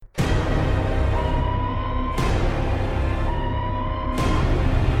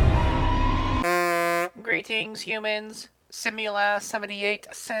Greetings, humans.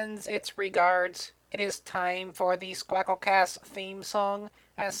 Simula78 sends its regards. It is time for the Squacklecast theme song,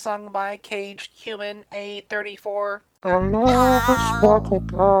 as sung by Caged Human A34. I love the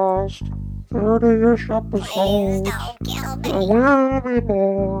Squacklecast. 30-ish Please episodes. don't kill There me. will be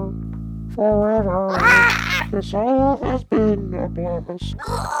more. Forever. This all has been a blast.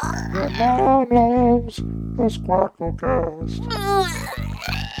 Your mom loves the Squacklecast.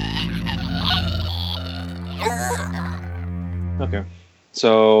 Okay.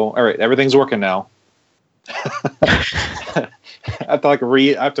 So, all right, everything's working now. I have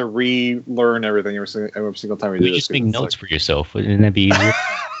to relearn everything every single time we do You this. just make notes for yourself. Wouldn't that be easier?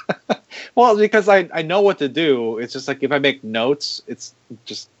 Well, because I know what to do. It's just like if I make notes, it's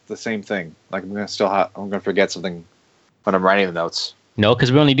just the same thing. Like I'm gonna forget something when I'm writing the notes. No,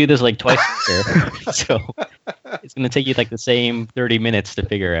 because we only do this like twice a year. So it's going to take you like the same 30 minutes to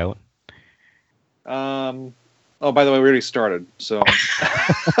figure out. Oh, by the way, we already started. So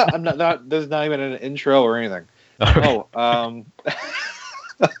I'm not. There's not even an intro or anything. Oh, Oh,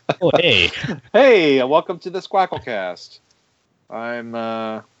 hey. Hey, welcome to the Squacklecast. I'm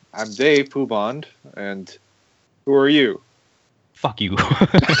Dave Poobond, and who are you? Fuck you.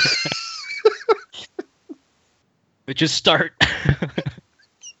 But just start.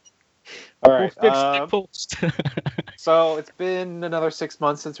 All right. We'll fix the post. So it's been another 6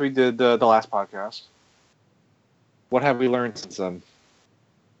 months since we did the last podcast. What have we learned since then?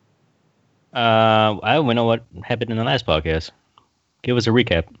 I don't know what happened in the last podcast. Give us a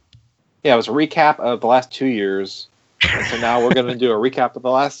recap. Yeah, it was a recap of the last 2 years. And so now we're going to do a recap of the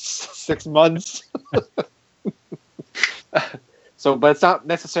last 6 months. But it's not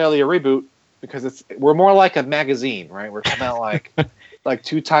necessarily a reboot because we're more like a magazine, right? We're coming out like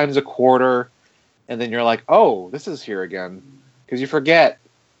 2 times a quarter, and then you're like, oh, this is here again, because you forget,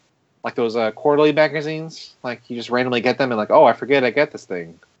 like those quarterly magazines, like you just randomly get them and like, oh, I forget I get this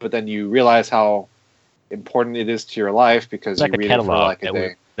thing, but then you realize how important it is to your life because It's like you a read catalog it for like a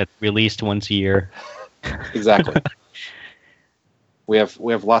day. that's released once a year. Exactly. We have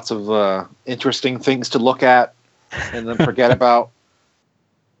lots of interesting things to look at and then forget about.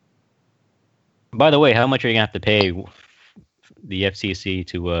 By the way, how much are you going to have to pay the FCC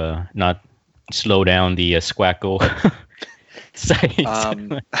to not slow down the Squackle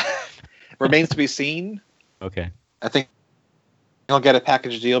site? Remains to be seen. Okay. I think I'll get a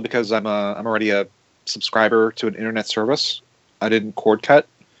package deal because I'm already a subscriber to an internet service. I didn't cord cut,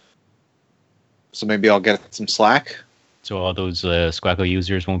 so maybe I'll get some slack. So all those Squackle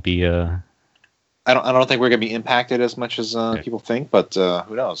users won't be. I don't think we're gonna be impacted as much as people think, but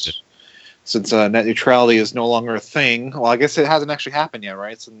who knows? Since net neutrality is no longer a thing, well, I guess it hasn't actually happened yet,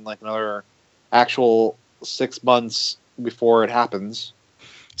 right? It's in like another actual 6 months before it happens.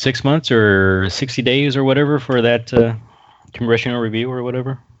 6 months or 60 days or whatever for that congressional review or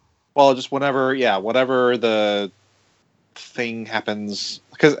whatever? Well, just whenever the thing happens.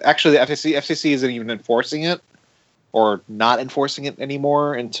 Because actually the FCC isn't even enforcing it or not enforcing it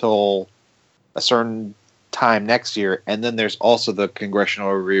anymore until a certain time next year. And then there's also the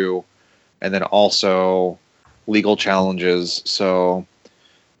congressional review and then also legal challenges. So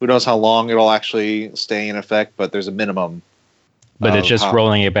who knows how long it'll actually stay in effect, but there's a minimum. But it's just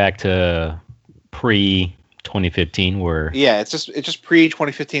rolling it back to pre-2015 where... Yeah, it's just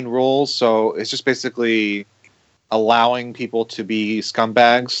pre-2015 rules, so it's just basically allowing people to be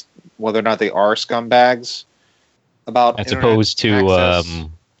scumbags, whether or not they are scumbags, about as opposed to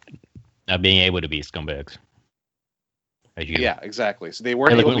not being able to be scumbags. Yeah, exactly. So they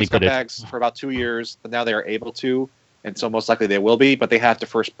weren't able to be scumbags for about 2 years, but now they are able to, and so most likely they will be, but they have to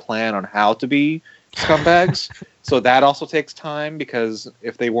first plan on how to be scumbags. So that also takes time because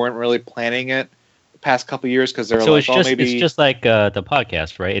if they weren't really planning it the past couple of years, because they're so like, it's just like the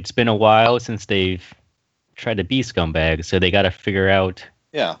podcast, right? It's been a while since they've tried to be scumbags, so they got to figure out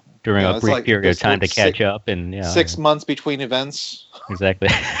during a brief period of time to catch up. And 6 months between events. Exactly.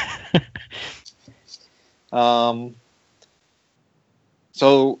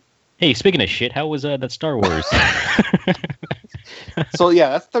 So hey, speaking of shit, how was that Star Wars? So yeah,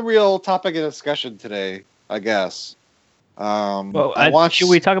 that's the real topic of discussion today, I guess. Should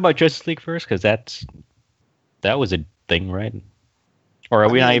we talk about Justice League first? Because that was a thing, right? Or are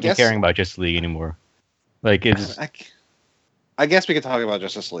we not even caring about Justice League anymore? Like, I guess we could talk about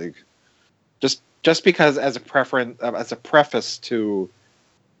Justice League, just because as a preface to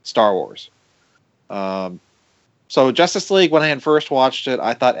Star Wars. So Justice League, when I had first watched it,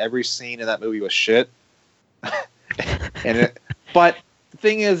 I thought every scene in that movie was shit. But the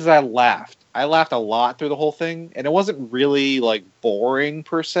thing is, I laughed. I laughed a lot through the whole thing, and it wasn't really like boring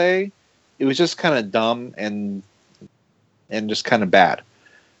per se. it was just kind of dumb and just kind of bad.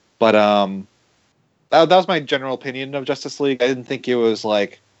 But that was my general opinion of Justice League. I didn't think it was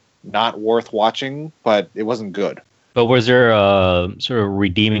like not worth watching, but it wasn't good. But was there a sort of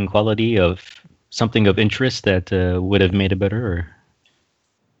redeeming quality of something of interest that would have made it better?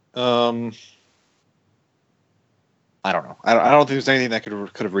 Or? I don't know. I don't think there's anything that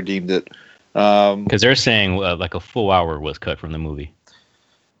could have redeemed it. Because they're saying like a full hour was cut from the movie.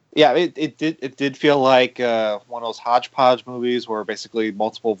 Yeah, it did feel like one of those hodgepodge movies where basically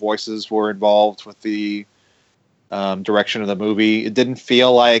multiple voices were involved with the direction of the movie. It didn't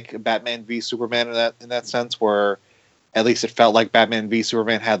feel like Batman v Superman in that sense, where at least it felt like Batman v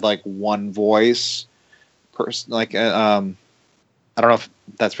Superman had like one voice. I don't know if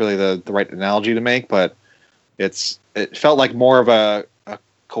that's really the right analogy to make, but it felt like more of a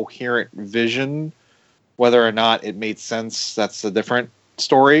coherent vision. Whether or not it made sense, that's a different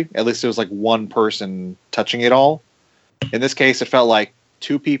story. At least it was like one person touching it all. In this case, it felt like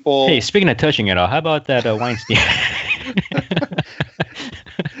two people. Hey, speaking of touching it all, how about that Weinstein?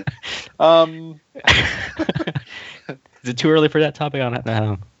 Is it too early for that topic? On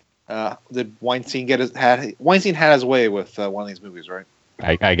did Weinstein Weinstein had his way with one of these movies, right?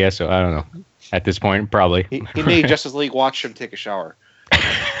 I guess so. I don't know. At this point, probably. He made Justice League watch him take a shower.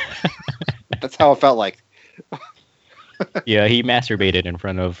 That's how it felt like. Yeah, he masturbated in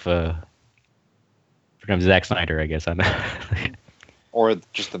front of Zack Snyder, I guess. Or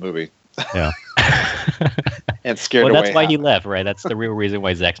just the movie. Yeah. And scared away. Well, that's why he left, right? That's the real reason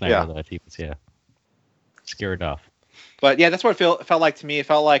why Zack Snyder left. He was scared off. But yeah, that's what it felt like to me. It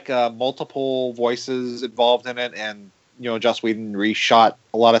felt like multiple voices involved in it, and Joss Whedon reshot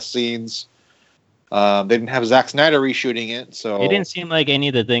a lot of scenes. They didn't have Zack Snyder reshooting it, so it didn't seem like any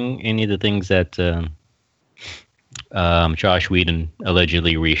of the things that Joss Whedon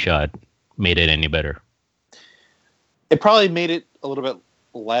allegedly reshot made it any better. It probably made it a little bit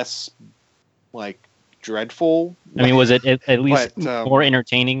less like dreadful. I mean, was it at least more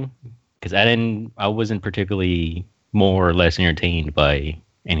entertaining? Because I wasn't particularly more or less entertained by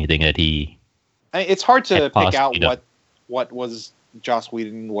anything that he. It's hard to pick out what was Joss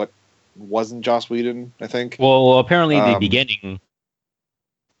Whedon, what wasn't Joss Whedon. I think. Well, apparently the beginning,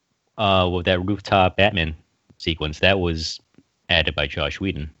 with that rooftop Batman sequence, that was added by Joss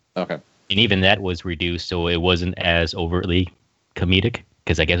Whedon. Okay. And even that was reduced, so it wasn't as overtly comedic,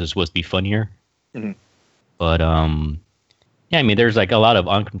 because I guess it was supposed to be funnier. Mm-hmm. But yeah, I mean, there's like a lot of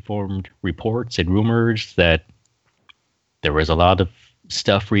unconfirmed reports and rumors that there was a lot of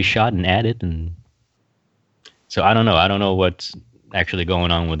stuff reshot and added, and so I don't know what's actually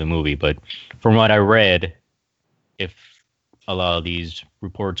going on with the movie. But from what I read, if a lot of these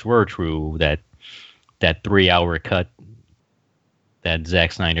reports were true, that 3-hour cut that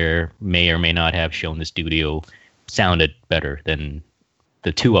Zack Snyder may or may not have shown the studio sounded better than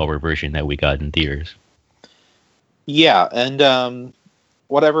the 2-hour version that we got in theaters. Yeah, and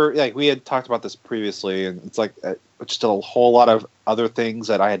whatever, like we had talked about this previously, and it's like just a whole lot of other things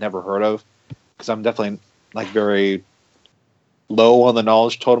that I had never heard of, because I'm definitely like very low on the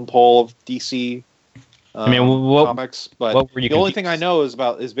knowledge totem pole of DC comics. But the only thing I know is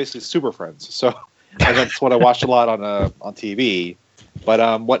basically Super Friends, so that's what I watched a lot on TV.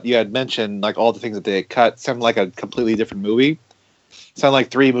 But what you had mentioned, like all the things that they had cut, sounded like a completely different movie. Sounded like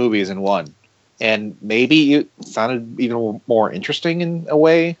 3 movies in one. And maybe it sounded even more interesting in a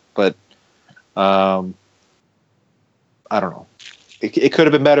way, but I don't know. It could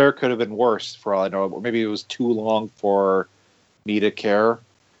have been better, could have been worse for all I know. Maybe it was too long for me to care.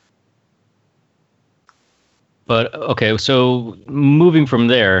 But, okay, so moving from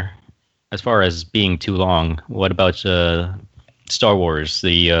there, as far as being too long, what about Star Wars,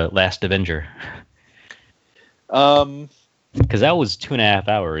 The Last Avenger? Because that was 2.5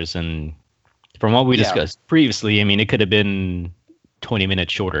 hours, and from what we discussed previously, I mean, it could have been 20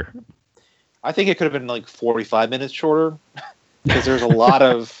 minutes shorter. I think it could have been like 45 minutes shorter, because there's a lot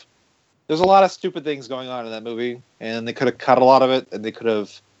of stupid things going on in that movie, and they could have cut a lot of it, and they could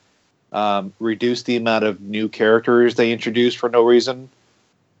have reduced the amount of new characters they introduced for no reason.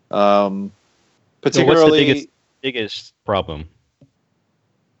 Particularly, so what's the biggest problem?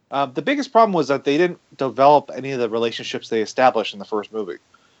 The biggest problem was that they didn't develop any of the relationships they established in the first movie.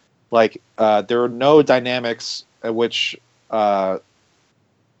 Like, there were no dynamics at which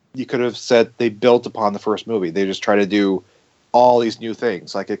you could have said they built upon the first movie. They just try to do all these new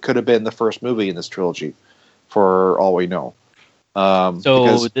things. Like, it could have been the first movie in this trilogy, for all we know.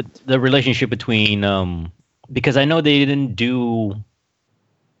 So the relationship between... because I know they didn't do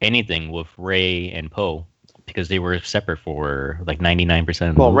anything with Rey and Poe because they were separate for like 99%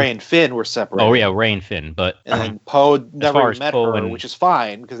 of the Well, movie. Ray and Finn were separated. Oh yeah, Ray and Finn, but And then Poe as never far even as met Poe her, and which is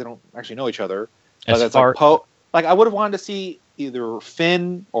fine because they don't actually know each other. But as it's far like Poe. Like I would have wanted to see either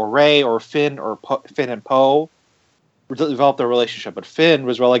Finn or Ray or Finn and Poe develop their relationship. But Finn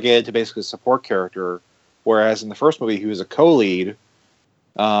was relegated to basically a support character, whereas in the first movie he was a co-lead.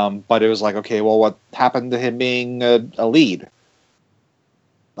 But it was like, okay, well, what happened to him being a lead?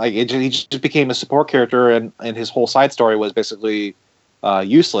 Like he just became a support character, and his whole side story was basically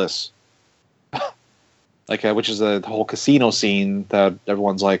useless. Like which is the whole casino scene that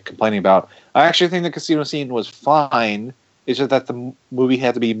everyone's like complaining about. I actually think the casino scene was fine. It's just that the movie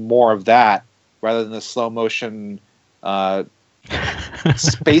had to be more of that rather than the slow motion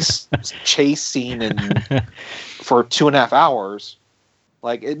space chase scene for 2.5 hours.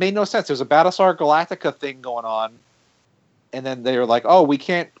 Like it made no sense. There was a Battlestar Galactica thing going on, and then they were like, "Oh, we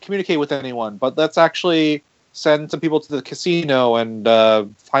can't communicate with anyone, but let's actually send some people to the casino and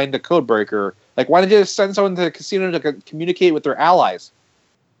find a code breaker." Like, why did you just send someone to the casino to communicate with their allies?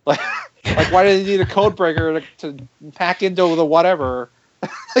 Like why did they need a code breaker to hack into the whatever?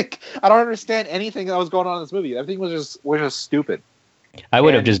 Like, I don't understand anything that was going on in this movie. Everything was just stupid. I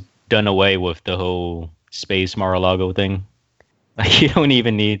would have just done away with the whole space Mar-a-Lago thing. Like, you don't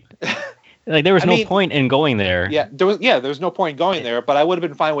even need. Like, there was no point in going there. Yeah, there was no point in going there. But I would have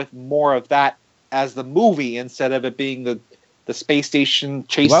been fine with more of that as the movie instead of it being the space station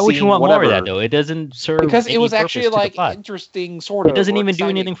chase scene. Why would you want whatever. more of that though? It doesn't serve because it was any actually purpose to like the plot. interesting, sort of. It doesn't even exciting. do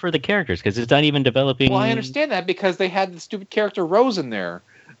anything for the characters because it's not even developing. Well, I understand that because they had the stupid character Rose in there.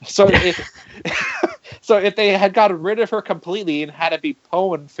 So if they had gotten rid of her completely and had it be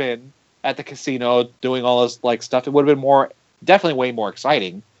Poe and Finn at the casino doing all this like stuff, it would have been definitely way more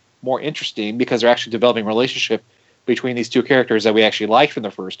exciting, more interesting because they're actually developing a relationship between these two characters that we actually liked from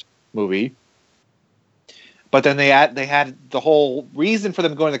the first movie. But then they had the whole reason for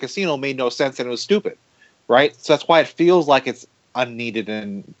them going to the casino made no sense and it was stupid, right? So that's why it feels like it's unneeded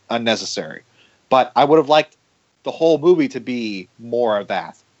and unnecessary. But I would have liked the whole movie to be more of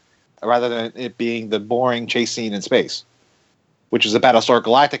that, rather than it being the boring chase scene in space, which is a Battlestar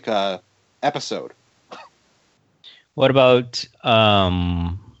Galactica episode. What about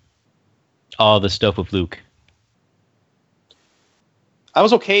all the stuff with Luke? I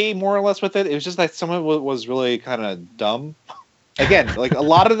was okay more or less with it. It was just that some of it was really kind of dumb. Again, like a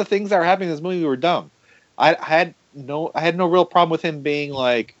lot of the things that were happening in this movie were dumb. I had no real problem with him being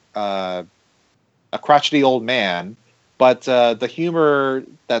like a crotchety old man, but the humor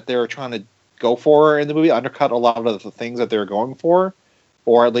that they were trying to go for in the movie undercut a lot of the things that they were going for,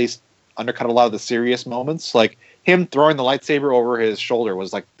 or at least undercut a lot of the serious moments. Like him throwing the lightsaber over his shoulder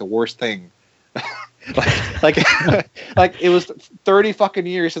was like the worst thing. like it was 30 fucking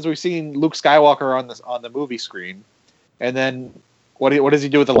years since we've seen Luke Skywalker on the movie screen, and then what does he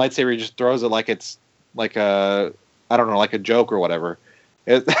do with the lightsaber? He just throws it like it's like a like a joke or whatever.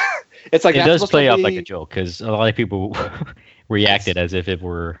 It's like it does play out like a joke because a lot of people reacted as if it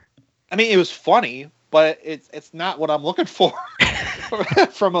were. I mean, it was funny, but it's not what I'm looking for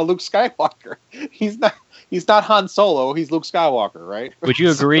from a Luke Skywalker. He's not Han Solo. He's Luke Skywalker, right? Would you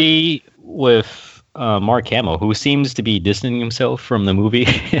agree with Mark Hamill, who seems to be distancing himself from the movie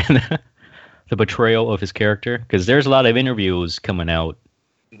and the portrayal of his character? Because there's a lot of interviews coming out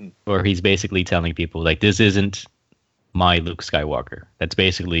where he's basically telling people like, this isn't my Luke Skywalker. That's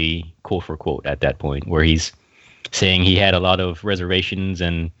basically quote for quote at that point, where he's saying he had a lot of reservations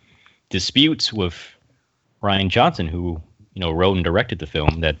and disputes with Rian Johnson, who wrote and directed the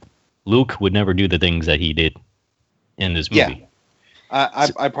film, that Luke would never do the things that he did in this movie. Yeah.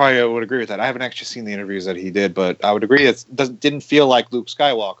 I probably would agree with that. I haven't actually seen the interviews that he did, but I would agree it didn't feel like Luke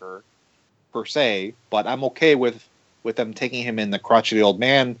Skywalker per se. But I'm okay with them taking him in the crotchety old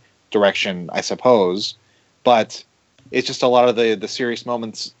man direction, I suppose. But it's just a lot of the serious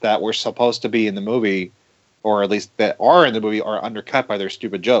moments that were supposed to be in the movie, or at least that are in the movie, are undercut by their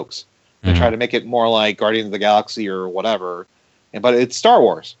stupid jokes. They try to make it more like Guardians of the Galaxy or whatever, but it's Star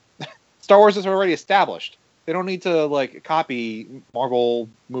Wars. Star Wars is already established. They don't need to like copy Marvel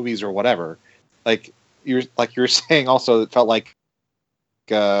movies or whatever. Like you're saying, also it felt like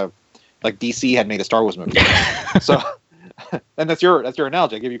DC had made a Star Wars movie. So, and that's your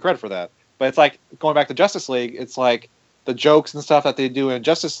analogy. I give you credit for that. But it's like going back to Justice League. It's like the jokes and stuff that they do in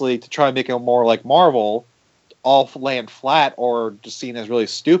Justice League to try and make it more like Marvel, all land flat or just seen as really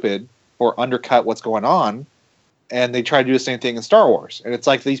stupid or undercut what's going on. And they try to do the same thing in Star Wars. And it's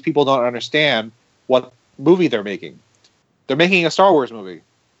like these people don't understand what movie they're making. They're making a Star Wars movie.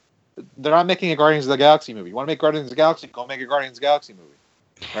 They're not making a Guardians of the Galaxy movie. You want to make Guardians of the Galaxy? Go make a Guardians of the Galaxy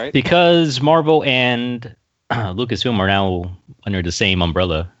movie. Right? Because Marvel and Lucasfilm are now under the same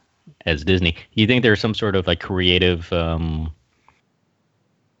umbrella as Disney. Do you think there's some sort of like creative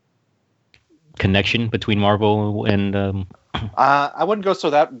connection between Marvel and I wouldn't go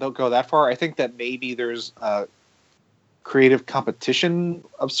that far. I think that maybe there's creative competition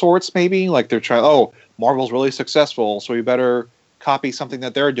of sorts. Maybe like they're trying. Oh, Marvel's really successful, so we better copy something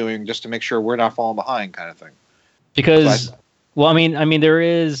that they're doing just to make sure we're not falling behind, kind of thing. because well, I mean there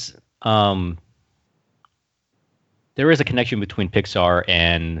is a connection between Pixar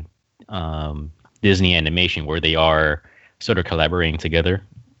and Disney Animation where they are sort of collaborating together.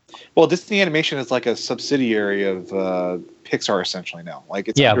 Well, Disney Animation is like a subsidiary of Pixar essentially now. Like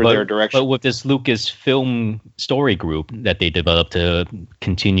it's Yeah, under their direction. but with this Lucasfilm story group that they developed to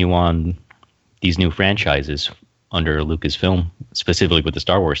continue on these new franchises under Lucasfilm, specifically with the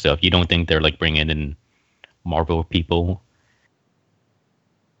Star Wars stuff, you don't think they're like bringing in Marvel people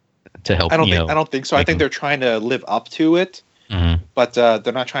to help? I don't think so. I think they're trying to live up to it, but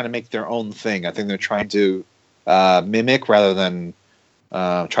they're not trying to make their own thing. I think they're trying to mimic rather than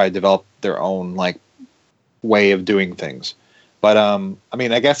try to develop their own like way of doing things. But I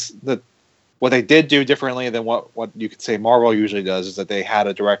mean, I guess that what they did do differently than what you could say Marvel usually does is that they had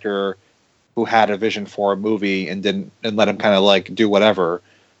a director who had a vision for a movie and let him kind of like do whatever,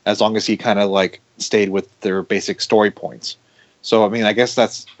 as long as he kind of like stayed with their basic story points. So I mean, I guess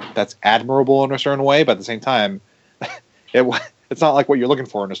that's admirable in a certain way, but at the same time, it's not like what you're looking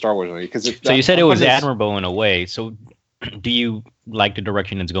for in a Star Wars movie. So you said it was admirable in a way. So do you like the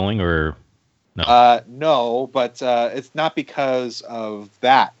direction it's going, or no? No, but it's not because of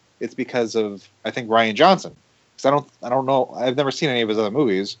that. It's because of I think Rian Johnson. Because I don't know. I've never seen any of his other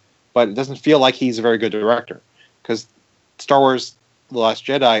movies, but it doesn't feel like he's a very good director. Because Star Wars: The Last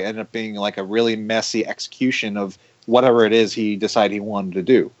Jedi ended up being like a really messy execution of whatever it is he decided he wanted to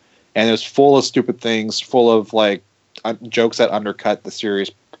do, and it was full of stupid things, full of like jokes that undercut the serious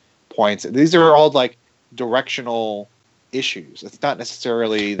points. These are all like directional issues. It's not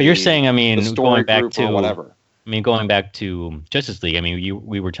necessarily. But you're saying, I mean, the story group or whatever. I mean, going back to Justice League. I mean,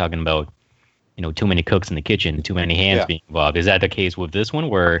 we were talking about too many cooks in the kitchen, too many hands being involved. Is that the case with this one,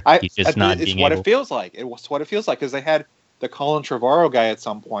 where he's just not being able? It's what it feels like. It was what it feels like because they had the Colin Trevorrow guy at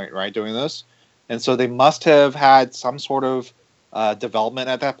some point, right, doing this. And so they must have had some sort of development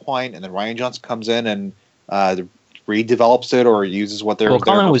at that point, and then Rian Johnson comes in and redevelops it or uses what they're. Well,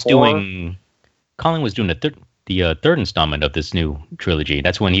 Colin was doing the third installment of this new trilogy.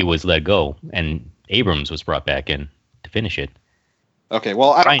 That's when he was let go, and Abrams was brought back in to finish it. Okay,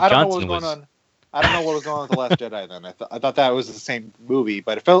 well, I don't know what was going on. I don't know what was going on with The Last Jedi then. I thought that was the same movie,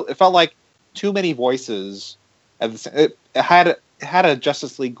 but it felt like too many voices. It had a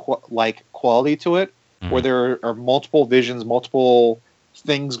Justice League like quality to it, where there are multiple visions, multiple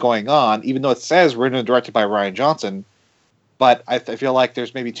things going on. Even though it says written and directed by Rian Johnson, but I feel like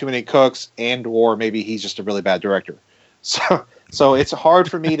there's maybe too many cooks, or maybe he's just a really bad director. So it's hard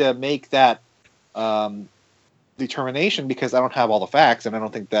for me to make that determination because I don't have all the facts, and I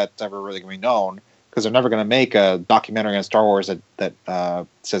don't think that's ever really going to be known because they're never going to make a documentary on Star Wars that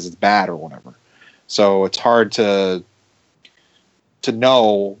says it's bad or whatever. So it's hard to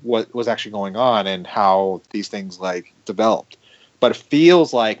know what was actually going on and how these things like developed. But it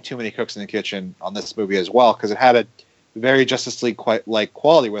feels like too many cooks in the kitchen on this movie as well because it had a very Justice League like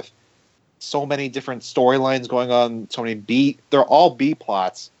quality with so many different storylines going on. So many they're all B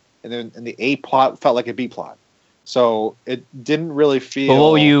plots, and then the A plot felt like a B plot. So it didn't really feel. But what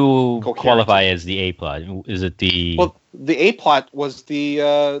will you qualify as the A plot? Is it the? Well, the A plot was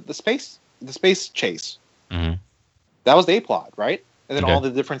the space chase. Mm-hmm. That was the A plot, right? And then all the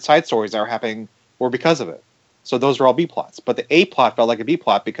different side stories that were happening were because of it. So those are all B plots. But the A plot felt like a B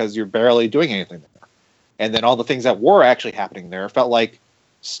plot because you're barely doing anything there. And then all the things that were actually happening there felt like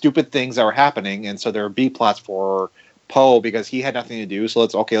stupid things that were happening. And so there were B plots for Poe because he had nothing to do. So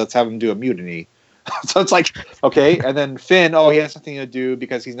let's have him do a mutiny. So it's like, okay. And then Finn, he has nothing to do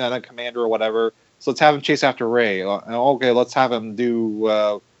because he's not a commander or whatever. So let's have him chase after Rey. Okay, let's have him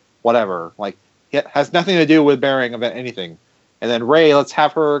do whatever. Like, it has nothing to do with bearing of anything. And then Rey, let's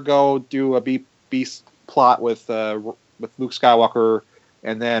have her go do a B plot with Luke Skywalker,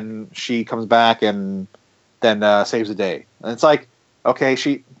 and then she comes back and then saves the day. And it's like, okay,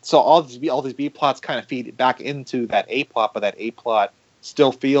 so all these B plots kind of feed back into that A plot, but that A plot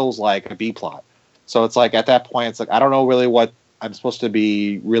still feels like a B plot. So it's like at that point, it's like I don't know really what I'm supposed to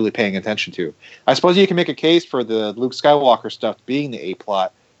be really paying attention to. I suppose you can make a case for the Luke Skywalker stuff being the A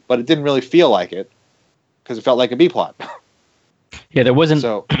plot, but it didn't really feel like it because it felt like a B plot. Yeah, there wasn't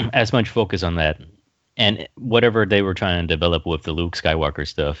as much focus on that, and whatever they were trying to develop with the Luke Skywalker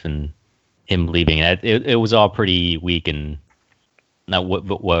stuff, and him leaving. It was all pretty weak and not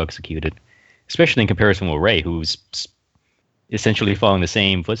well executed, especially in comparison with Rey, who's essentially following the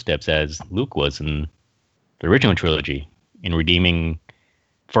same footsteps as Luke was in the original trilogy in redeeming,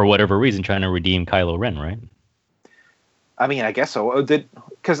 for whatever reason, trying to redeem Kylo Ren, right? I mean, I guess so.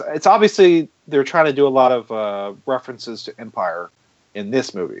 Because it's obviously they're trying to do a lot of references to Empire in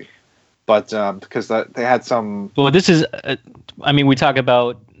this movie, but because they had some. Well, this is. I mean, we talk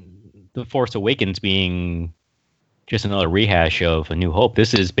about the Force Awakens being just another rehash of A New Hope.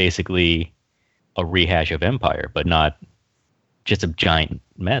 This is basically a rehash of Empire, but not just a giant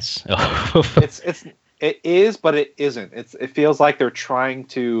mess. It is, but it isn't. It feels like they're trying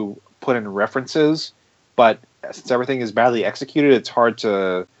to put in references, but since everything is badly executed, it's hard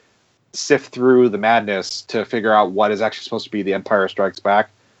to sift through the madness to figure out what is actually supposed to be the Empire Strikes Back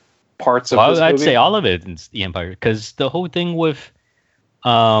parts of this movie. I'd say all of it is the Empire, because the whole thing with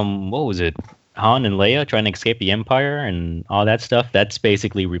what was it? Han and Leia trying to escape the Empire and all that stuff, that's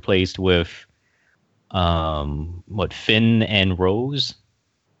basically replaced with Finn and Rose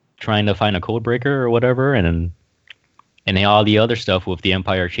trying to find a code breaker or whatever, and all the other stuff with the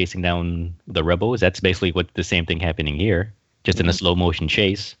Empire chasing down the rebels. That's basically what the same thing happening here, just in a slow motion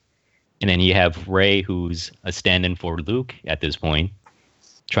chase. And then you have Rey, who's a stand-in for Luke at this point,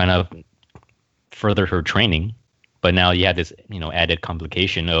 trying to further her training. But now you have this, added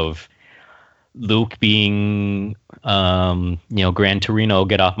complication of Luke being, Gran Torino,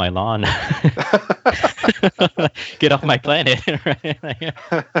 get off my lawn, get off my planet,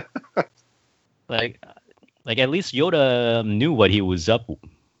 right? Like at least Yoda knew what he was up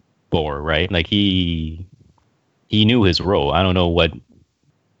for, right? Like he knew his role. I don't know what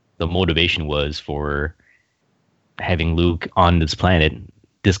the motivation was for having Luke on this planet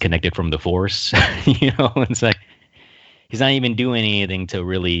disconnected from the Force. It's like he's not even doing anything to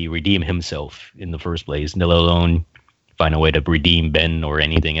really redeem himself in the first place, let alone find a way to redeem Ben or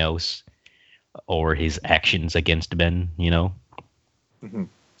anything else, or his actions against Ben, Mm-hmm.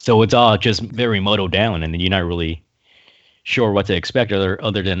 So it's all just very muddled down, and you're not really sure what to expect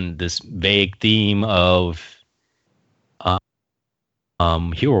other than this vague theme of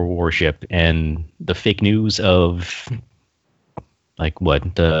hero worship and the fake news of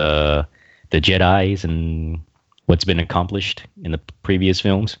the Jedis and what's been accomplished in the previous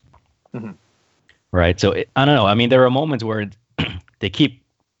films. Mm-hmm. Right. So I don't know. I mean, there are moments where they keep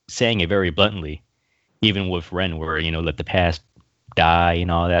saying it very bluntly, even with Ren, where, let the past die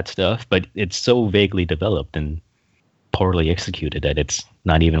and all that stuff. But it's so vaguely developed and poorly executed that it's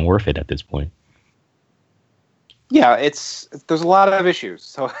not even worth it at this point. Yeah, there's a lot of issues.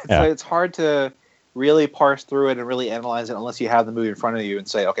 So it's hard to really parse through it and really analyze it unless you have the movie in front of you and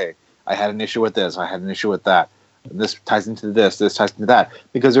say, okay, I had an issue with this, I had an issue with that. This ties into this ties into that.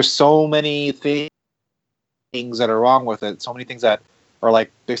 Because there's so many things that are wrong with it, so many things that are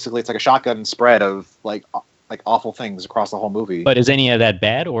basically it's like a shotgun spread of like awful things across the whole movie. But is any of that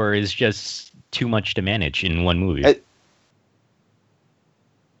bad, or is just too much to manage in one movie?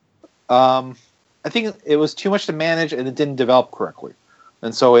 I think it was too much to manage and it didn't develop correctly.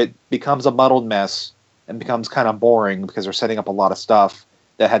 And so it becomes a muddled mess and becomes kind of boring because they're setting up a lot of stuff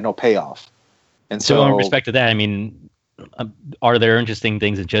that had no payoff. And so in respect to that, I mean, are there interesting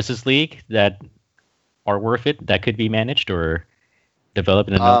things in Justice League that are worth it, that could be managed or developed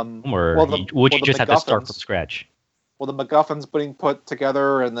in another film, or would you just have to start from scratch? Well, the MacGuffins being put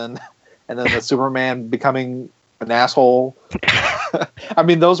together and then the Superman becoming an asshole. I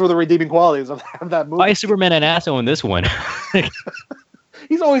mean, those were the redeeming qualities of that movie. Why is Superman an asshole in this one?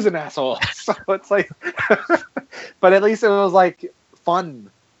 He's always an asshole. So it's but at least it was fun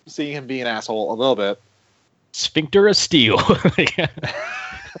seeing him be an asshole a little bit. Sphincter of steel.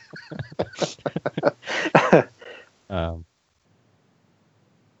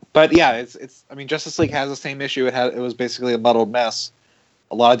 But yeah, it's. I mean, Justice League has the same issue. It was basically a muddled mess.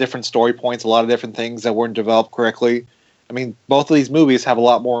 A lot of different story points, a lot of different things that weren't developed correctly. I mean, both of these movies have a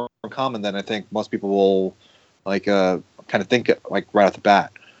lot more in common than I think most people will kind of think right off the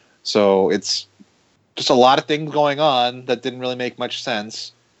bat. So it's just a lot of things going on that didn't really make much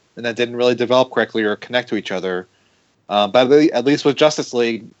sense and that didn't really develop correctly or connect to each other. But at least with Justice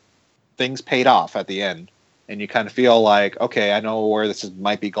League, things paid off at the end, and you kind of feel like, okay, I know where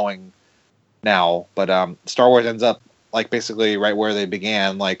might be going now. But Star Wars ends up basically right where they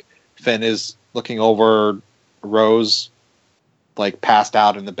began. Finn is looking over Rose, passed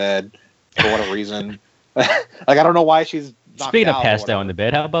out in the bed for whatever reason. I don't know why she's knocked Speaking of out passed out in the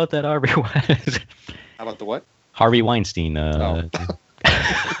bed, how about that Harvey Weinstein? How about the what? Harvey Weinstein.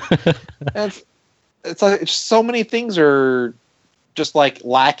 It's so many things are just like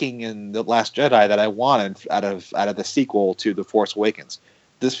lacking in the Last Jedi that I wanted out of the sequel to The Force Awakens.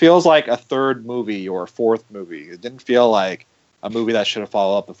 This feels like a third movie or a fourth movie. It didn't feel like a movie that should have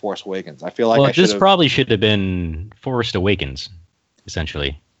followed up The Force Awakens. I feel like I should this have. probably should have been Force Awakens,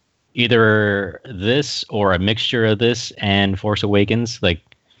 essentially. Either this or a mixture of this and Force Awakens. Like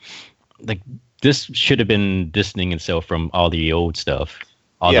this should have been distancing itself from all the old stuff,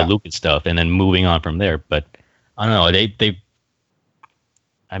 all Yeah. the Lucas stuff, and then moving on from there. But I don't know.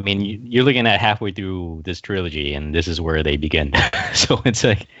 I mean, you're looking at halfway through this trilogy, and this is where they begin. So it's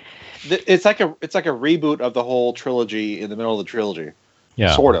like It's like a reboot of the whole trilogy in the middle of the trilogy.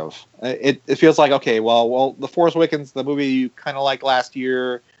 yeah. Sort of. It feels like, okay, well, The Force Awakens, the movie you kind of like last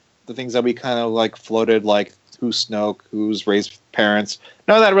year, the things that we kind of like floated, like who's Snoke, who's Rey's parents.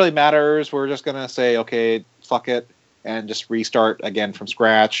 None of that really matters. We're just gonna say, okay, fuck it, and just restart again from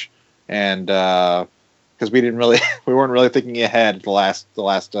scratch. And because we weren't really thinking ahead the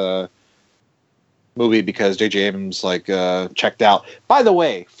last movie because J.J. Abrams checked out. By the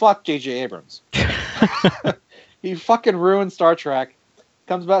way, fuck J.J. Abrams. He fucking ruined Star Trek.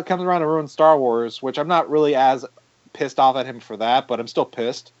 Comes around to ruin Star Wars, which I'm not really as pissed off at him for that, but I'm still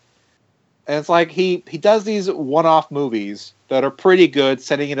pissed. And it's like he does these one-off movies that are pretty good,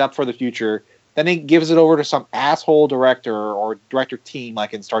 setting it up for the future. Then he gives it over to some asshole director or director team,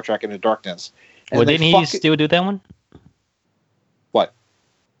 like in Star Trek Into Darkness. And Well, didn't he still do that one? What?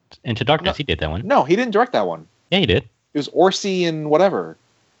 Into Darkness, he did that one. No, he didn't direct that one. Yeah, he did. It was Orsi and whatever.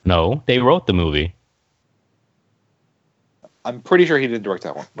 No, they wrote the movie. I'm pretty sure he didn't direct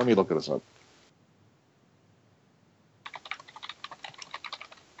that one. Let me look this up.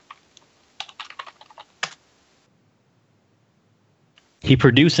 He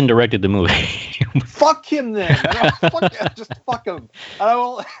produced and directed the movie. Fuck him then. Just fuck him. I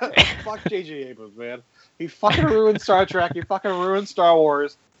don't fuck J.J. Abrams, man. He fucking ruined Star Trek. He fucking ruined Star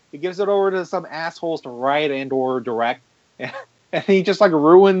Wars. He gives it over to some assholes to write and or direct, and he just like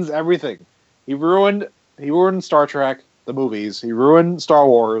ruins everything. He ruined Star Trek, the movies. He ruined Star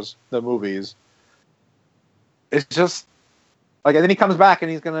Wars, the movies. It's just like, and then he comes back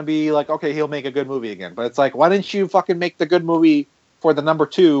and he's gonna be like, okay, he'll make a good movie again. But it's like, why didn't you fucking make the good movie for the number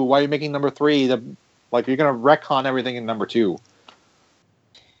 2? Why are you making number 3? You're gonna retcon everything in number 2.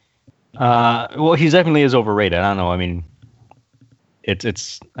 Well, he definitely is overrated. I don't know. I mean,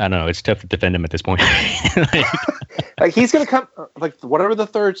 it's I don't know. It's tough to defend him at this point. Like he's gonna come, like whatever the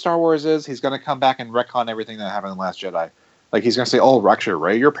third Star Wars is, he's gonna come back and retcon everything that happened in Last Jedi. Like he's gonna say, "Oh, actually,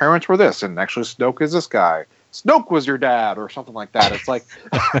 Rey, your parents were this, and actually Snoke is this guy. Snoke was your dad," or something like that. It's like,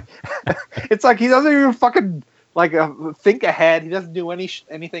 it's like he doesn't even fucking think ahead. He doesn't do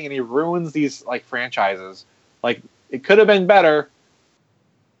anything, and he ruins these like franchises. Like it could have been better,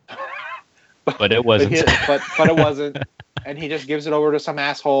 but it wasn't. but it wasn't, and he just gives it over to some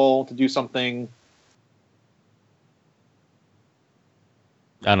asshole to do something.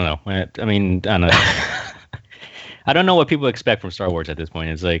 I don't know. I mean, I don't know. I don't know what people expect from Star Wars at this point.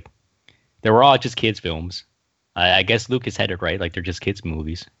 It's like they were all just kids' films. I guess Lucas had it right. Like they're just kids'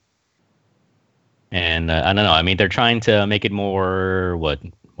 movies. And I don't know. I mean, they're trying to make it more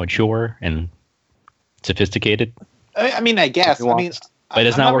mature and sophisticated. I mean, I guess. I mean, but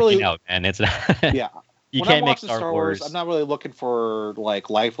it's not working out, man. It's not. Yeah. You When can't I'm make watching Star Wars. I'm not really looking for like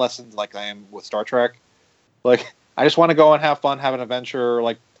life lessons like I am with Star Trek. Like I just want to go and have fun, have an adventure.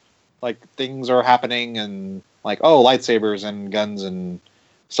 Like things are happening and like lightsabers and guns and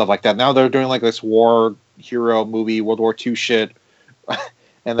stuff like that. Now they're doing like this war hero movie, World War II shit.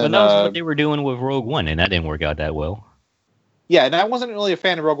 And then that was what they were doing with Rogue One, and that didn't work out that well. Yeah, and I wasn't really a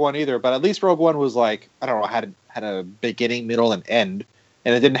fan of Rogue One either, but at least Rogue One was like, I don't know, had a beginning, middle, and end,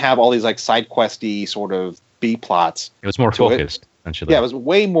 and it didn't have all these like side questy sort of B plots. It was more focused, essentially. Yeah, it was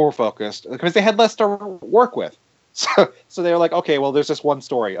way more focused because they had less to work with. So they were like, okay, well, there's this one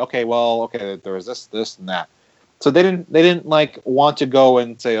story. Okay, there was this, and that. So they didn't like want to go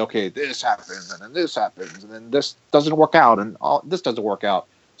and say, okay, this happens, and then this happens, and then this doesn't work out, and this doesn't work out.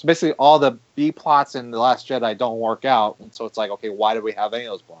 So basically, all the B plots in The Last Jedi don't work out, and so it's like, okay, why do we have any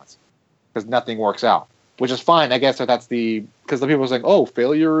of those plots? Because nothing works out, which is fine, I guess. Because the people are saying, oh,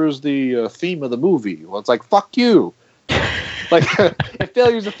 failure is the theme of the movie. Well, it's like, fuck you. Like, if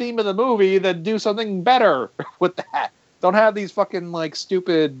failure is the theme of the movie, then do something better with that. Don't have these fucking like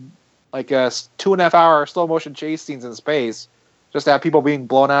stupid, like 2.5 hour slow motion chase scenes in space, just to have people being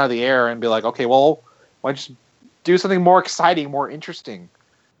blown out of the air and be like, okay, well, why don't you just do something more exciting, more interesting?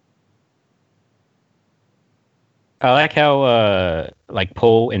 I like how like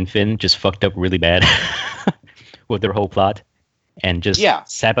Poe and Finn just fucked up really bad with their whole plot and just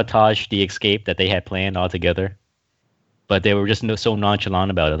sabotaged the escape that they had planned altogether. but they were just so nonchalant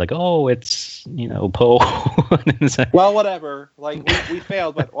about it, like, oh, it's Poe. Like, well, whatever. Like we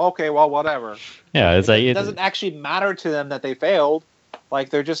failed, but okay, well, whatever. Yeah, it's like it doesn't actually matter to them that they failed. Like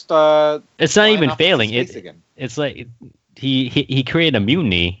they're just it's not even off failing. Space again. It's like he created a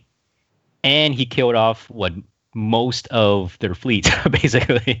mutiny, and he killed off most of their fleet,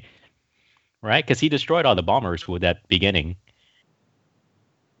 basically, right? Because he destroyed all the bombers with that beginning.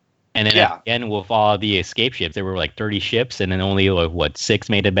 And then at the end, with all the escape ships, there were like 30 ships, and then only 6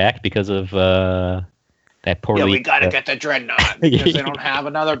 made it back because of that poorly. Yeah, we gotta get the Dreadnought because they don't have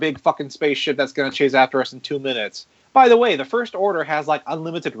another big fucking spaceship that's gonna chase after us in 2 minutes. By the way, the First Order has like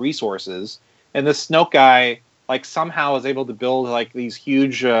unlimited resources, and this Snoke guy like somehow is able to build like these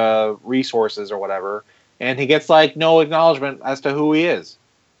huge resources or whatever, and he gets like no acknowledgement as to who he is.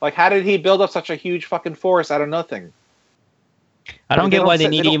 Like, how did he build up such a huge fucking force out of nothing? I don't get why they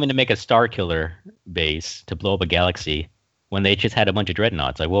need even to make a Star Killer base to blow up a galaxy when they just had a bunch of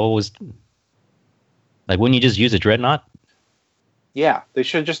dreadnoughts. Like, wouldn't you just use a dreadnought? Yeah, they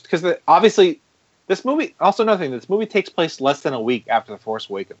should just because obviously this movie. Also, another thing, this movie takes place less than a week after The Force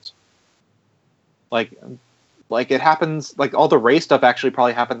Awakens. Like it happens. Like all the Rey stuff actually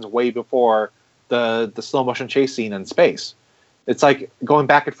probably happens way before the slow motion chase scene in space. It's like going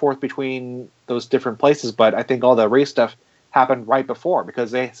back and forth between those different places, but I think all the Rey stuff happened right before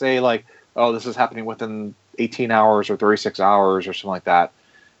because they say like, oh, this is happening within 18 hours or 36 hours or something like that.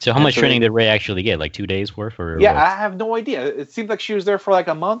 So how much training did Rey actually get? Like 2 days worth? Yeah, I have no idea. It seems like she was there for like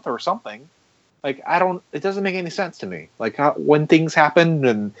a month or something. Like it doesn't make any sense to me. Like when things happened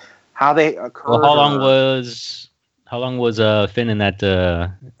and how they occurred. Well, how long was Finn in that?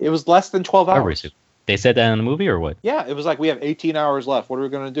 It was less than 12 hours. Suit. They said that in the movie or what? Yeah, it was like we have 18 hours left. What are we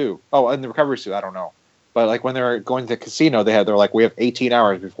going to do? Oh, in the recovery suit, I don't know. But like when they were going to the casino, they're like, we have 18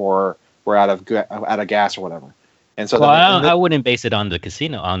 hours before we're out of gas or whatever. And so, I wouldn't base it on the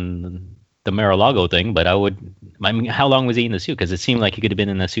casino on the Mar-a-Lago thing, but I mean, how long was he in the suit? Because it seemed like he could have been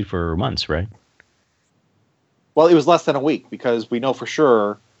in the suit for months, right? Well, it was less than a week because we know for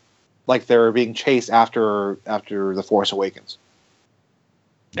sure, like they were being chased after The Force Awakens.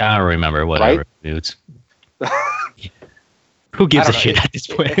 I don't remember whatever, right? Dudes. Who gives a shit at this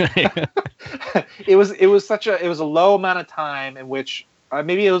point? It was a low amount of time in which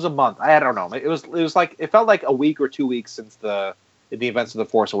maybe it was a month. I don't know. It was like it felt like a week or 2 weeks since the events of The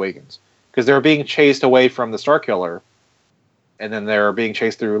Force Awakens because they were being chased away from the Starkiller, and then they were being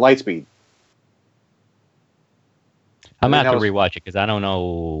chased through Lightspeed. I'm gonna have to rewatch it because I don't know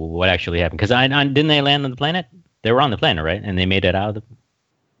what actually happened. Because didn't they land on the planet? They were on the planet, right? And they made it out of the.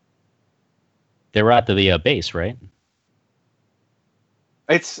 They were at the base, right?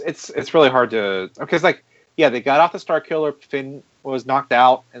 It's really hard to because they got off the Starkiller. Finn was knocked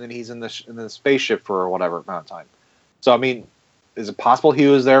out, and then he's in the spaceship for whatever amount of time. So I mean, is it possible he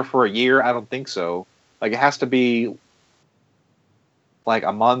was there for a year? I don't think so. Like it has to be like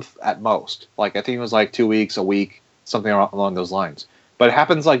a month at most. Like I think it was like 2 weeks, a week, something along those lines. But it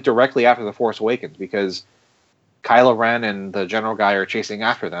happens like directly after The Force Awakens because Kylo Ren and the General guy are chasing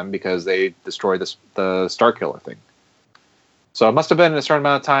after them because they destroyed the Starkiller thing. So it must have been a certain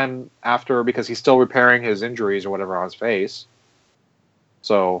amount of time after because he's still repairing his injuries or whatever on his face.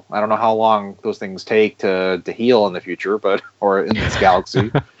 So I don't know how long those things take to heal in the future, or in this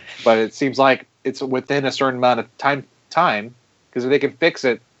galaxy. But it seems like it's within a certain amount of time because if they can fix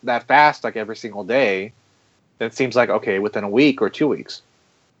it that fast, like every single day, then it seems like okay, within a week or 2 weeks.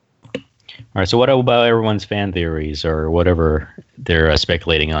 All right, so what about everyone's fan theories or whatever they're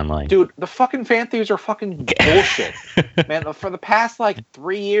speculating online? Dude, the fucking fan theories are fucking bullshit. Man, for the past,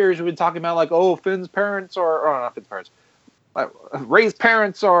 3 years, we've been talking about, Finn's parents or not Finn's parents. Rey's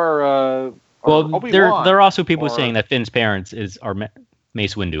parents are well, Obi-Wan, there are also people saying that Finn's parents are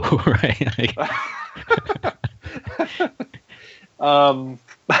Mace Windu, right?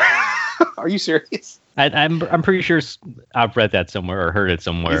 Are you serious? I'm pretty sure I've read that somewhere or heard it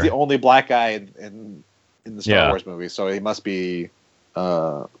somewhere. He's the only black guy in the Star Wars movie, so he must be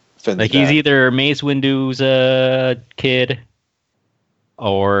Finn's dad. He's either Mace Windu's kid,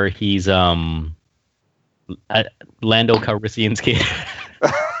 or he's Lando Calrissian's kid.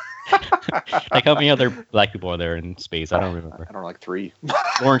 Like how many other black people are there in space? I don't remember. I don't know, like 3.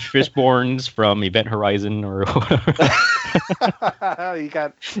 Orange Fishborns from Event Horizon or whatever. he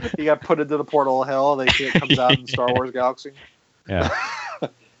got put into the portal of hell. They say it comes out in the Star Wars galaxy. Yeah.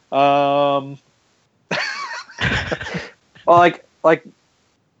 Well, like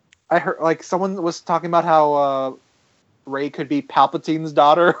I heard someone was talking about how Rey could be Palpatine's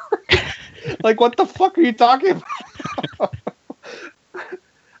daughter. Like, what the fuck are you talking about?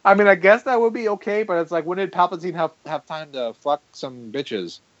 I mean, I guess that would be okay, but it's like, when did Palpatine have time to fuck some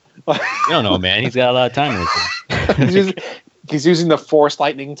bitches? You don't know, man. He's got a lot of time in he's, his using, he's using the Force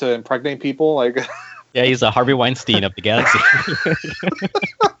lightning to impregnate people. Like, Yeah, he's a Harvey Weinstein of the galaxy.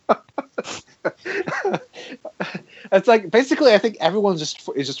 it's like, basically, I think everyone's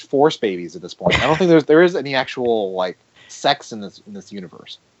is just Force babies at this point. I don't think there is any actual like sex in this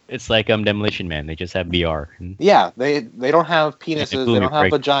universe. It's like Demolition Man. They just have VR. Yeah, they don't have penises. They don't have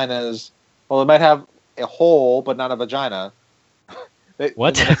break. vaginas. Well, they might have a hole, but not a vagina.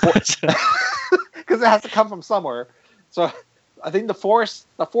 What? Because it has to come from somewhere. So I think the Force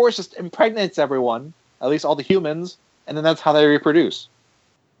just impregnates everyone, at least all the humans, and then that's how they reproduce.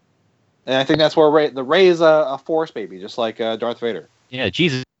 And I think that's where Rey is a Force baby, just like Darth Vader. Yeah,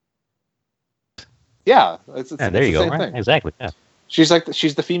 Jesus. Yeah, There you go. Right? Thing. Exactly. Yeah. She's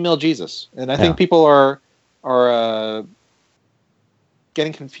the female Jesus, and I think people are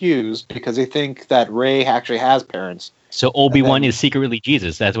getting confused because they think that Rey actually has parents. So Obi-Wan is secretly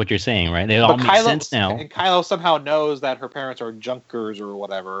Jesus. That's what you're saying, right? It all makes sense now. And Kylo somehow knows that her parents are junkers or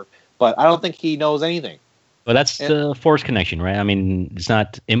whatever, but I don't think he knows anything. But that's the Force connection, right? I mean, it's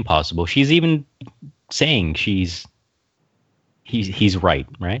not impossible. She's even saying he's right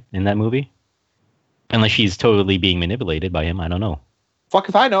in that movie. Unless she's totally being manipulated by him, I don't know. Fuck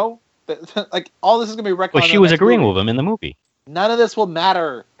if I know. Like, all this is gonna be retconned. Well, she was agreeing with him in the movie. None of this will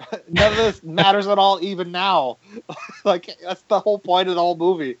matter. None of this matters at all, even now. Like, that's the whole point of the whole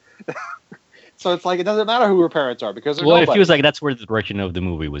movie. So it's like, it doesn't matter who her parents are because it feels like that's where the direction of the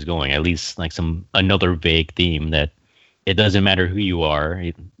movie was going. At least like another vague theme that it doesn't matter who you are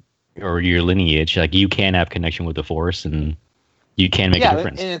or your lineage. Like, you can have connection with the Force and you can make a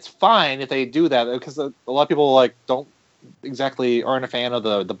difference. And it's fine if they do that, because a lot of people like aren't a fan of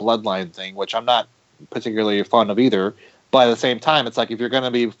the bloodline thing, which I'm not particularly fond of either. But at the same time, it's like, if you're going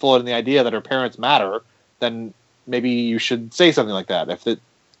to be floating the idea that her parents matter, then maybe you should say something like that.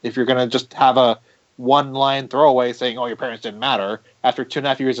 If you're going to just have a one-line throwaway saying, "Oh, your parents didn't matter," after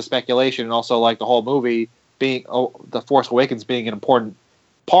 2.5 years of speculation, and also like the whole movie being the Force Awakens being an important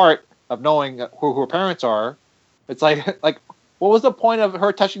part of knowing who her parents are, it's like what was the point of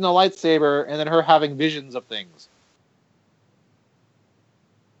her touching the lightsaber and then her having visions of things?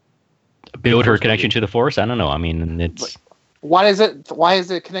 Build her connection to the Force? I don't know. I mean, it's... Why is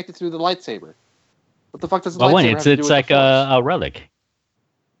it connected through the lightsaber? What the fuck does the lightsaber have to do with it's like a relic.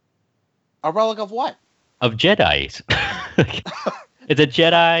 A relic of what? Of Jedis. It's a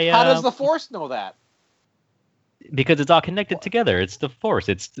Jedi... How does the Force know that? Because it's all connected together. It's the Force.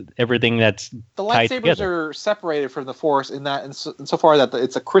 It's everything that's the tied lightsabers together. Are separated from the Force insofar that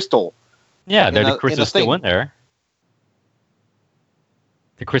it's a crystal. Yeah, the crystal's still in there.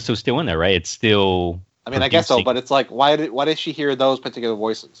 The crystal's still in there, right? It's still. I mean, I guess so, but it's like, why did she hear those particular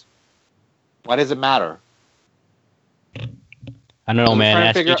voices? Why does it matter? I don't know, man.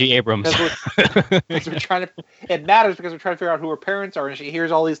 Ask J.J. Abrams. It matters because we're trying to figure out who her parents are, and she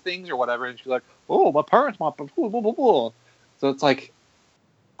hears all these things or whatever, and she's like, "Oh, my parents want blah, blah, blah, blah." So it's like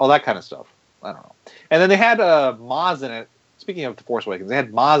all that kind of stuff. I don't know. And then they had Maz in it. Speaking of The Force Awakens, they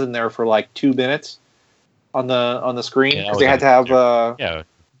had Maz in there for like 2 minutes on the screen because they had to have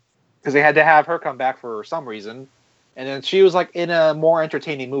because they had to have her come back for some reason, and then she was like in a more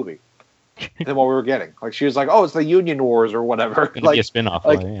entertaining movie than what we were getting. Like, she was like, "Oh, it's the Union Wars or whatever." Like a spin-off.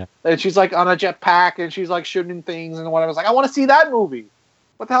 And she's like on a jetpack and she's like shooting things and whatever. I was like, I want to see that movie.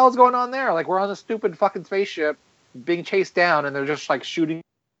 What the hell is going on there? Like, we're on a stupid fucking spaceship being chased down and they're just like shooting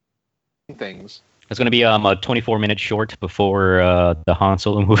things. It's going to be a 24-minute short before the Han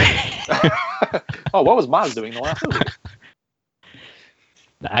Solo movie. Oh, what was Maz doing in the last movie?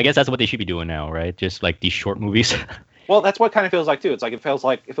 I guess that's what they should be doing now, right? Just like these short movies. Well, that's what it kind of feels like too. It's like it feels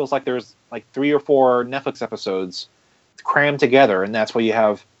like there's like 3 or 4 Netflix episodes crammed together, and that's what you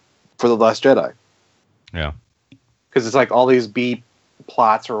have for The Last Jedi. Yeah, because it's like all these B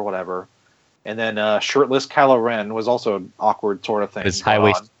plots or whatever, and then shirtless Kylo Ren was also an awkward sort of thing. His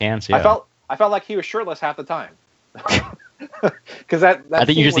high-waisted pants. Yeah, I felt like he was shirtless half the time. Because that I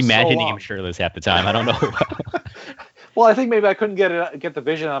think you're just imagining him shirtless half the time. I don't know. Well, I think maybe I couldn't get the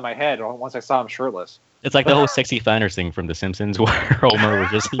vision out of my head once I saw him shirtless. It's like the whole sexy Flanders thing from The Simpsons, where Homer was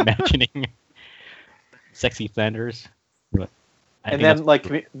just imagining sexy Flanders. And then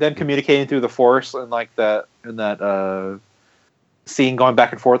then communicating through the Force and like that scene going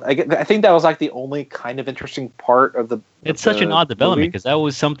back and forth. I think that was like the only kind of interesting part of the. It's such an odd development because that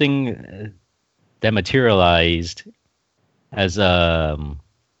was something that materialized as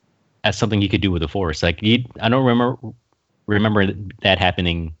something you could do with the Force. Like, I don't remember that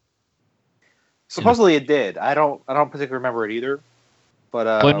happening. Supposedly it did. I don't particularly remember it either.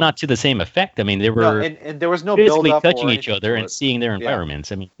 but not to the same effect. I mean, they no, were and there was no build physically up touching or each anything other to and it. seeing their Yeah.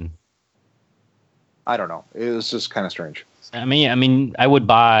 environments. I don't know. It was just kind of strange. I mean, I would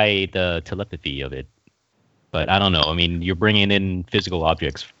buy the telepathy of it, but I don't know. I mean, you're bringing in physical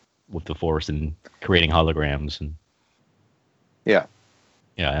objects with the Force and creating holograms, and Yeah.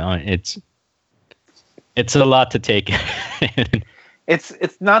 yeah, it's a lot to take.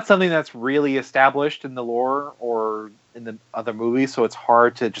 It's not something that's really established in the lore or in the other movies, so it's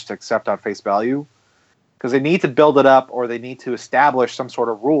hard to just accept on face value. Because they need to build it up or they need to establish some sort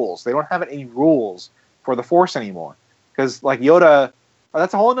of rules. They don't have any rules for the Force anymore. Because like Yoda,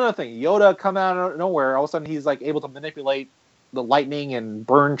 that's a whole other thing. Yoda come out of nowhere, all of a sudden he's like able to manipulate the lightning and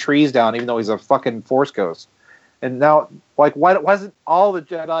burn trees down, even though he's a fucking Force ghost. And now, like, why doesn't all the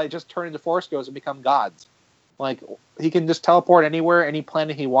Jedi just turn into Force ghosts and become gods? Like, he can just teleport anywhere, any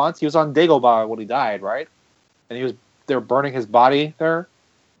planet he wants. He was on Dagobah when he died, right? And they were burning his body there.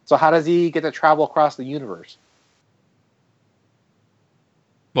 So how does he get to travel across the universe?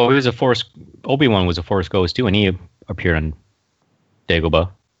 Well, he was a Force. Obi-Wan was a Force ghost too, and he appeared on Dagobah.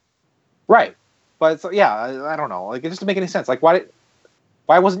 Right. But yeah, I don't know. Like, it doesn't make any sense. Like, why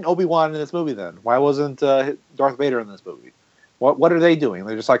wasn't Obi-Wan in this movie then? Why wasn't Darth Vader in this movie? What are they doing?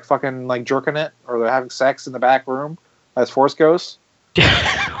 They're just like fucking like jerking it, or they're having sex in the back room as Force ghosts.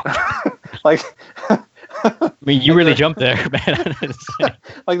 Like, I mean, you really jumped there, man.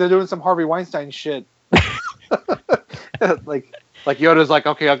 Like they're doing some Harvey Weinstein shit. like Yoda's like,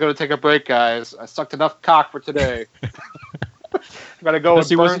 okay, I'm gonna take a break, guys. I sucked enough cock for today. I'm gonna go Let's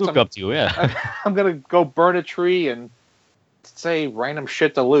see and what's burn Luke some. up to, yeah. I'm gonna go burn a tree and say random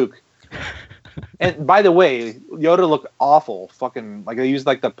shit to Luke. And by the way, Yoda looked awful. Fucking like they used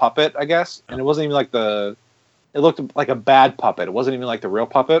like the puppet, I guess, and it wasn't even like the. It looked like a bad puppet. It wasn't even like the real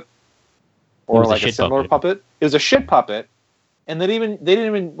puppet, or like a similar puppet. It was a shit puppet, and they didn't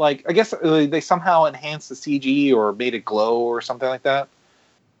even like. I guess they somehow enhanced the CG or made it glow or something like that.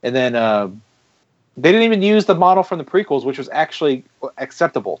 And then they didn't even use the model from the prequels, which was actually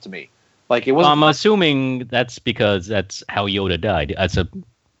acceptable to me. Like it wasn't. I'm assuming that's because that's how Yoda died. As a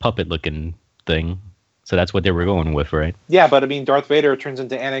puppet-looking thing, so that's what they were going with, right? Yeah, but I mean, Darth Vader turns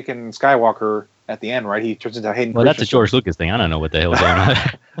into Anakin Skywalker at the end, right? He turns into Hayden. Well, that's a George Lucas thing. I don't know what the hell's going on.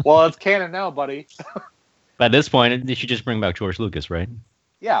 Well, it's canon now, buddy. But at this point, they should just bring back George Lucas, right?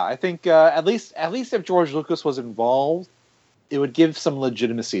 Yeah, I think at least if George Lucas was involved, it would give some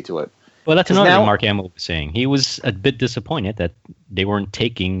legitimacy to it. Well, that's another thing Mark Hamill was saying. He was a bit disappointed that they weren't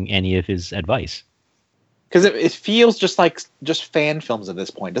taking any of his advice. Because it feels just fan films at this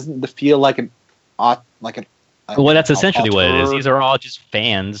point. Doesn't it feel like well, that's essentially what it is. These are all just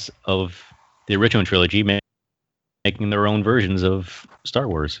fans of the original trilogy making their own versions of Star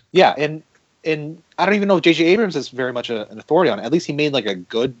Wars. Yeah, and I don't even know if J.J. Abrams is very much an authority on it. At least he made like a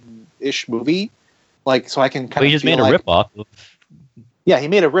good-ish movie. Like, so I can kind of he just made a ripoff. Yeah, he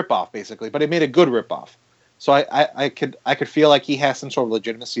made a ripoff basically, but he made a good ripoff. So I could feel like he has some sort of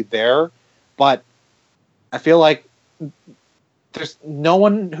legitimacy there, but I feel like there's no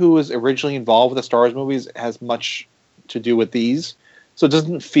one who was originally involved with the Star Wars movies has much to do with these, so it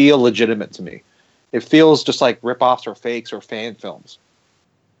doesn't feel legitimate to me. It feels just like ripoffs or fakes or fan films.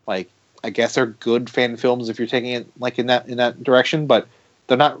 Like, I guess they're good fan films if you're taking it like in that direction, but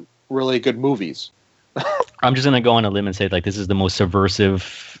they're not really good movies. I'm just gonna go on a limb and say like this is the most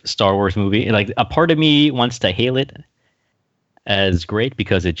subversive Star Wars movie. Like a part of me wants to hail it as great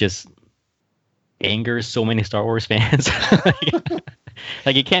because it just angers so many Star Wars fans.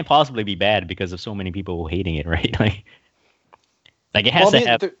 Like it can't possibly be bad because of so many people hating it, right? Like it has to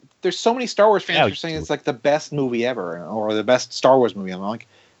have. There's so many Star Wars fans who are saying it's like the best movie ever or the best Star Wars movie. I'm like,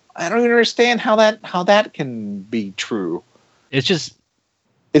 I don't even understand how that can be true. It's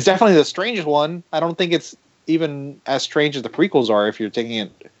definitely the strangest one. I don't think it's even as strange as the prequels are if you're taking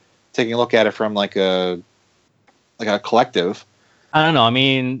a look at it from like a collective. I don't know. I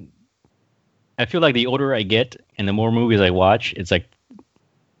mean, I feel like the older I get and the more movies I watch, it's like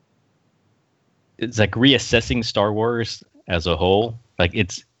reassessing Star Wars as a whole. Like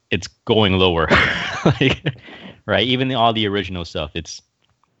it's going lower, like, right? Even all the original stuff, it's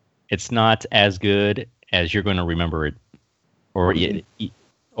not as good as you're going to remember it,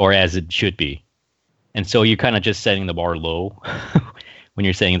 or as it should be. And so you're kind of just setting the bar low when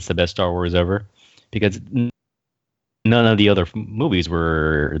you're saying it's the best Star Wars ever, because none of the other movies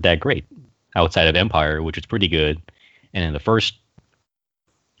were that great outside of Empire, which was pretty good. And in the first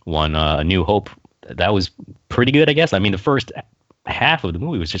one, A New Hope, that was pretty good, I guess. I mean, the first half of the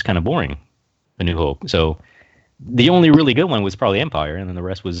movie was just kind of boring, A New Hope. So the only really good one was probably Empire, and then the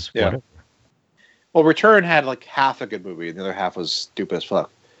rest was whatever. Well, Return had like half a good movie, and the other half was stupid as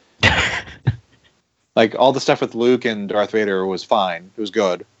fuck. Like all the stuff with Luke and Darth Vader was fine; it was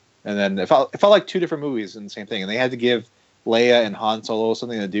good, and then it felt like two different movies in the same thing. And they had to give Leia and Han Solo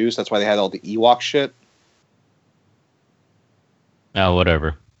something to do, so that's why they had all the Ewok shit. Oh,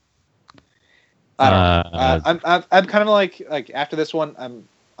 whatever. I don't know. I'm kind of like after this one, I'm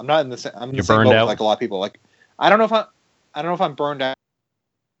not in the I'm in the same boat with like a lot of people. Like I don't know if I'm burned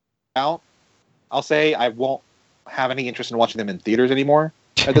out. I'll say I won't have any interest in watching them in theaters anymore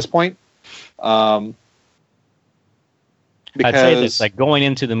at this point. I'd say this, like going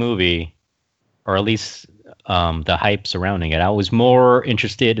into the movie, or at least the hype surrounding it, I was more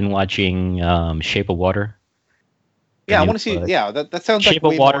interested in watching Shape of Water. Yeah, I want to see. Yeah, that sounds Shape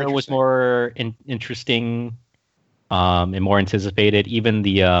like of Water was more interesting and more anticipated. Even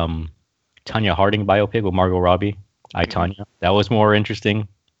the Tanya Harding biopic with Margot Robbie, I, Tanya, that was more interesting.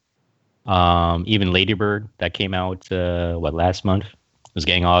 Even Lady Bird that came out last month was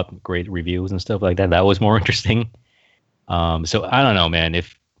getting all great reviews and stuff like that. That was more interesting. So I don't know, man.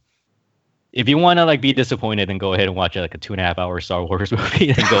 If you want to like be disappointed, then go ahead and watch like a 2.5 hour Star Wars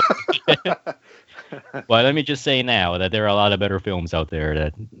movie. Then go. But let me just say now that there are a lot of better films out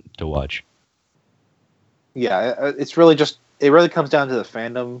there to watch. Yeah, it's really it really comes down to the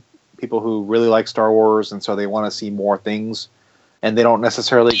fandom. People who really like Star Wars, and so they want to see more things, and they don't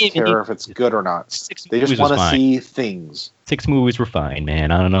necessarily care if it's good or not. They just want to see things. 6 movies were fine,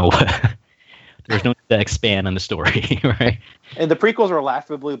 man. I don't know. There's no need to expand on the story, right? And the prequels are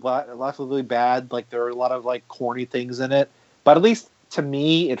laughably bad. Like there are a lot of like corny things in it, but at least to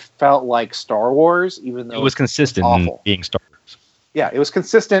me, it felt like Star Wars, even though it was consistent in being Star Wars. Yeah, it was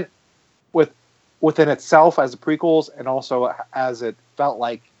consistent within itself as the prequels, and also as it felt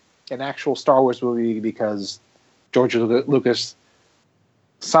like an actual Star Wars movie because George Lucas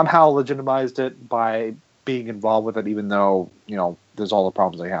somehow legitimized it by being involved with it, even though there's all the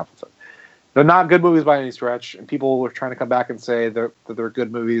problems they have with it. They're not good movies by any stretch, and people are trying to come back and say that they're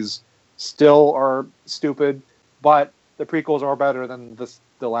good movies. Still are stupid, but the prequels are better than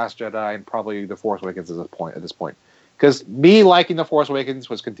the Last Jedi and probably The Force Awakens at this point. Because me liking The Force Awakens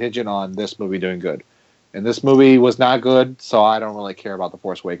was contingent on this movie doing good. And this movie was not good, so I don't really care about The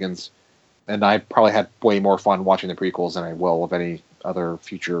Force Awakens. And I probably had way more fun watching the prequels than I will of any other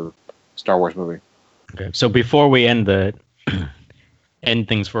future Star Wars movie. Okay, so before we end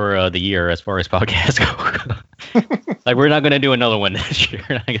things for the year as far as podcasts go, like we're not going to do another one this year.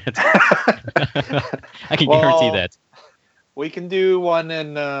 I can guarantee that. We can do one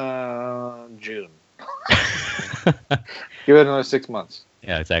in June. Give it another 6 months.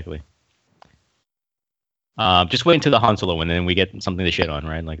 Yeah, exactly. Just wait until the Han Solo one, and then we get something to shit on,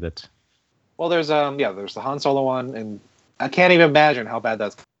 right? Like that's. Well, there's the Han Solo one, and I can't even imagine how bad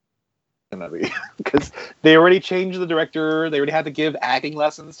that's gonna be because they already changed the director. They already had to give acting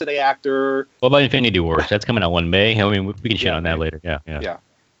lessons to the actor. What about Infinity Wars? That's coming out in May. I mean, we can shit on that later. Yeah.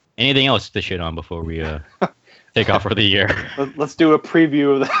 Anything else to shit on before we take off for the year? Let's do a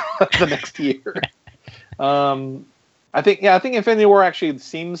preview of the next year. I think Infinity War actually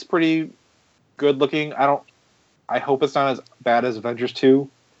seems pretty good looking. I hope it's not as bad as Avengers 2.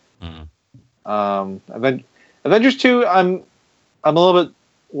 Avengers 2, I'm a little bit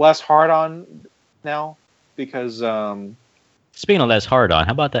less hard on now because. Speaking of less hard on,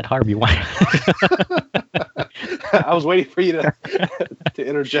 how about that Harvey Weinstein? I was waiting for you to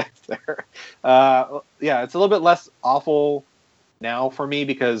interject there. Yeah, it's a little bit less awful now for me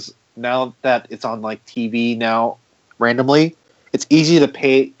because now that it's on like TV now randomly, it's easy to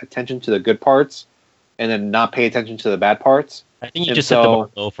pay attention to the good parts and then not pay attention to the bad parts. I think you just set the bar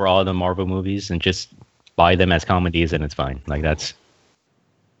low for all the Marvel movies and just buy them as comedies and it's fine. Like that's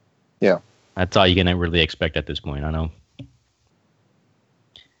all you can really expect at this point. I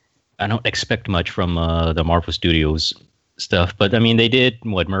don't expect much from the Marvel Studios stuff, but I mean they did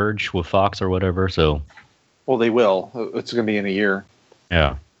merge with Fox or whatever, so. Well, they will. It's going to be in a year.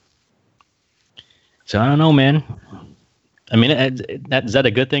 Yeah. So I don't know, man. I mean, is that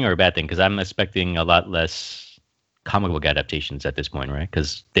a good thing or a bad thing? Because I'm expecting a lot less comic book adaptations at this point, right?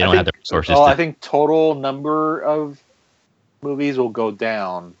 Because they don't have the resources. I think total number of movies will go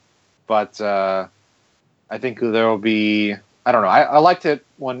down, but I think there will be. I don't know. I liked it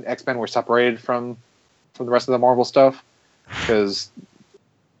when X-Men were separated from the rest of the Marvel stuff because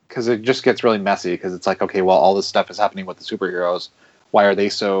it just gets really messy. Because it's like, okay, well, all this stuff is happening with the superheroes. Why are they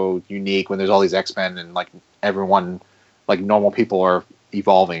so unique when there's all these X-Men and like everyone, like normal people are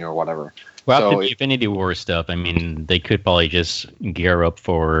evolving or whatever? Well, after the Infinity War stuff, I mean, they could probably just gear up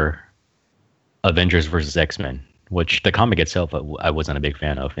for Avengers versus X-Men, which the comic itself I wasn't a big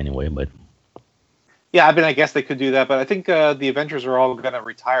fan of anyway. But Yeah, I mean, I guess they could do that, but I think the Avengers are all going to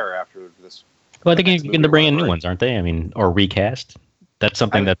retire after this. Well, I the think next you're movie going to or bring in whatever, new right? ones, aren't they? I mean, or recast. That's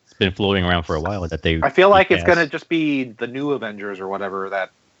something that's been floating around for a while. That they I feel like it's going to recast. just be the new Avengers or whatever that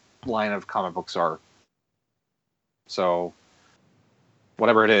line of comic books are. So,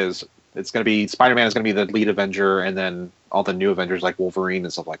 whatever it is, it's going to be Spider-Man is going to be the lead Avenger, and then all the new Avengers like Wolverine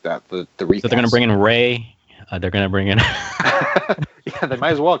and stuff like that. The recast. So they're going to bring in Ray. They're going to bring in. Yeah, they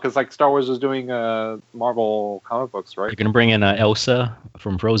might as well because like Star Wars is doing Marvel comic books, You're right? going to bring in Elsa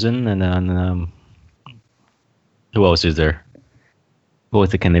from Frozen, and then who else is there? Who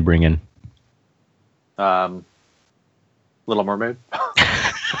else can they bring in? Little Mermaid,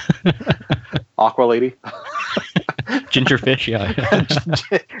 Aqua Lady, Gingerfish, yeah.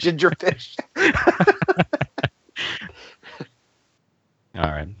 Gingerfish. All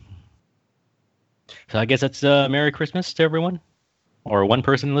right. So I guess that's Merry Christmas to everyone, or one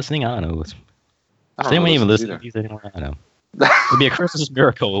person listening. I don't know. I Does don't know anyone who even listens listen to either. these anymore? I don't know. It'll be a Christmas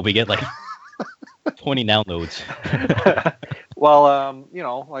miracle when we get like 20 downloads. Well,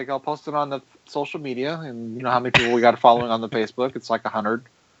 like I'll post it on the social media, and you know how many people we got following on the Facebook? It's like 100.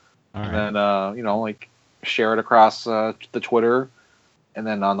 All And right. then like share it across the Twitter, and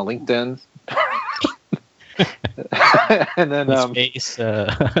then on the LinkedIn, and then Space, and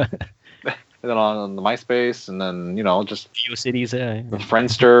then on the MySpace, and then just GeoCities. the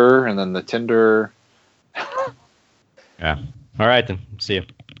Friendster, and then the Tinder. Yeah. All right then. See you.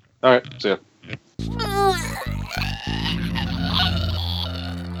 All right, see ya.